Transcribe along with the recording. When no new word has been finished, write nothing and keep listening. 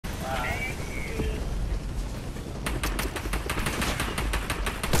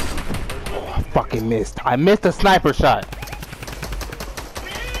fucking missed. I missed a sniper shot.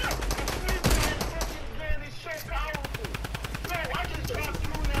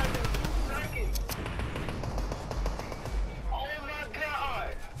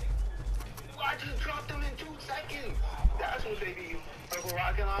 I just dropped them in 2 seconds. That's what they be. Purple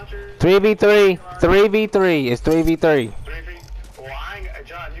rocket launchers. 3v3. 3v3. It's 3v3. 3v. Well,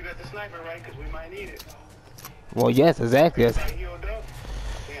 John, you got the sniper, right? Because we might need it. Well, yes, exactly. Yes. Anybody healed up?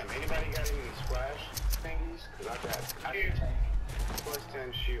 Damn, anybody got any splash thingies? Because I need plus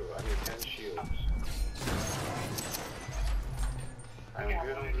 10 shield. I need 10 shields. I'm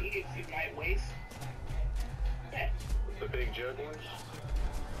good on the light waist. Yeah. The big jug ones?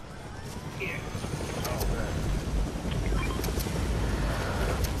 Yeah. Oh, man.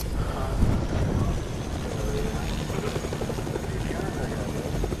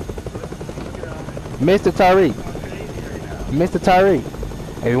 Mr. Tariq. Mr. Tariq.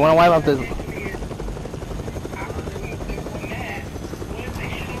 If you want to wipe up this.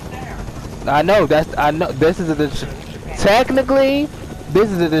 I know, this is a technically,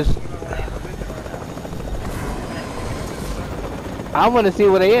 this is a I want to see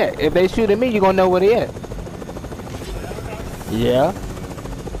where they at. If they shoot at me, you're going to know where they at. Yeah.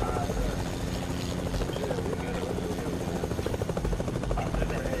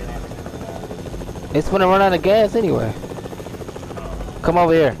 It's gonna run out of gas anyway. Come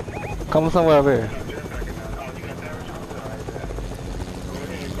over here. Come somewhere over here.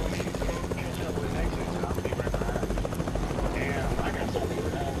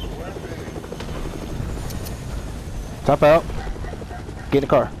 Top out. Get in the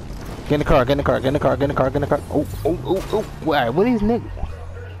car. Get in the car. Get in the car. Get in the car. Get in the car. Get in the car. Oh, oh, oh, oh. What are these niggas?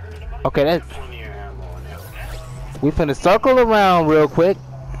 Okay, that's. We finna circle around real quick.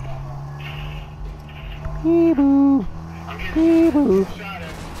 Hee-boo. Hee-boo.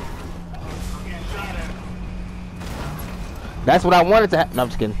 That's what I wanted to happen. No, I'm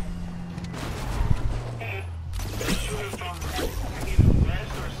just kidding.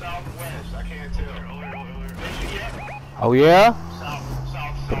 Oh yeah?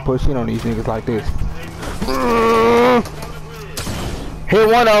 Gonna push in on these niggas like this. Hit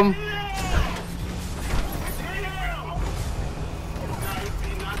one of them.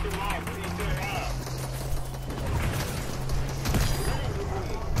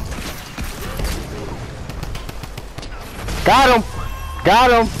 Got him!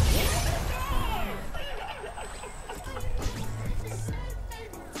 Got him!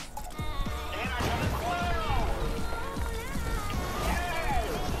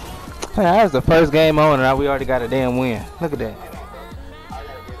 Hey, that was the first game on and we already got a damn win. Look at that.